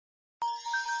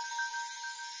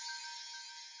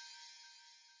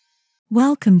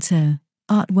Welcome to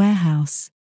Art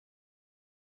Warehouse.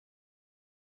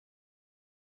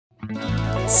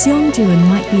 Xiang Duan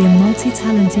might be a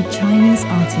multi-talented Chinese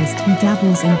artist who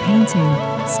dabbles in painting,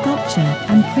 sculpture,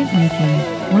 and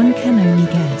printmaking, one can only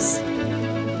guess.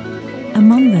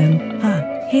 Among them,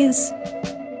 his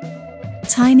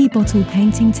tiny bottle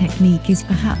painting technique is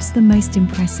perhaps the most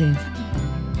impressive.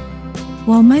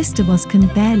 While most of us can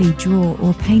barely draw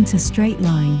or paint a straight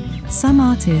line, some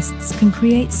artists can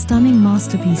create stunning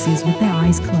masterpieces with their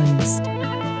eyes closed.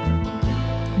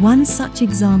 One such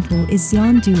example is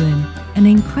Xian Duan, an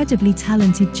incredibly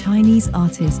talented Chinese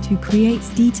artist who creates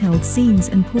detailed scenes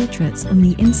and portraits on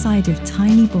the inside of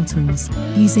tiny bottles,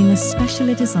 using a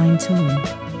specially designed tool.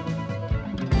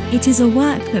 It is a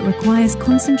work that requires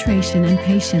concentration and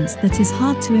patience that is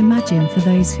hard to imagine for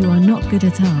those who are not good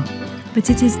at art, but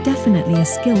it is definitely a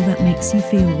skill that makes you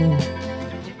feel awe.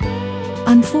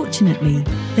 Unfortunately,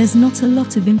 there's not a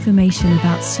lot of information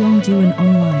about Xiang Duan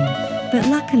online, but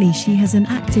luckily she has an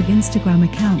active Instagram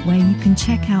account where you can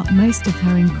check out most of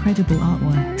her incredible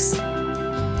artworks.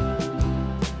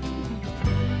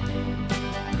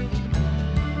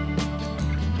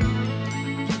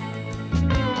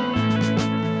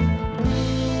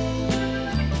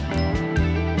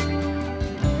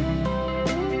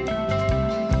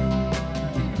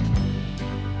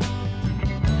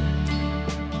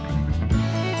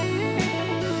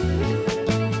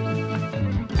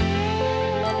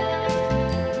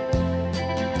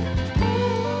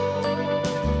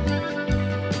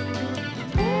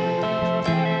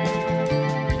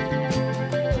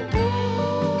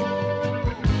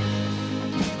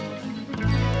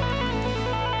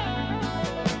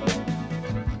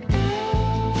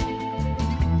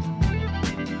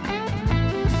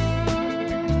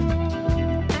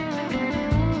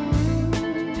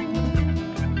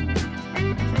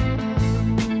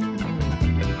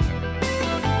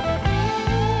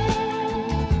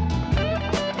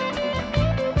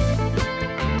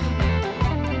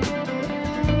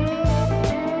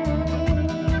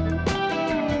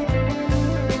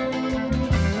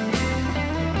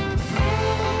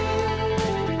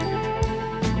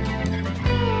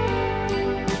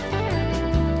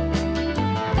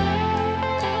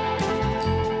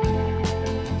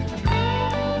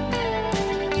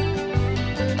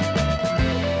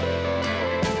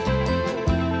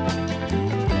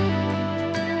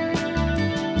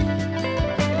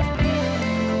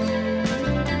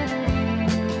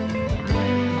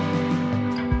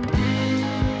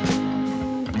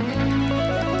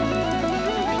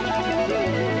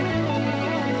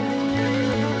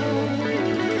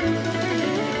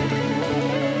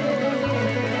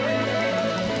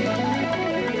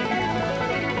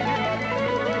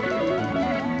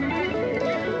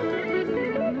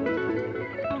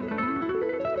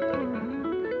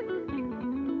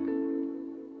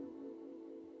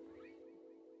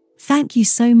 Thank you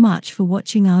so much for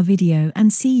watching our video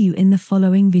and see you in the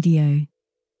following video.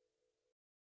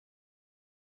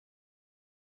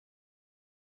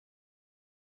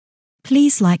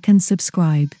 Please like and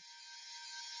subscribe.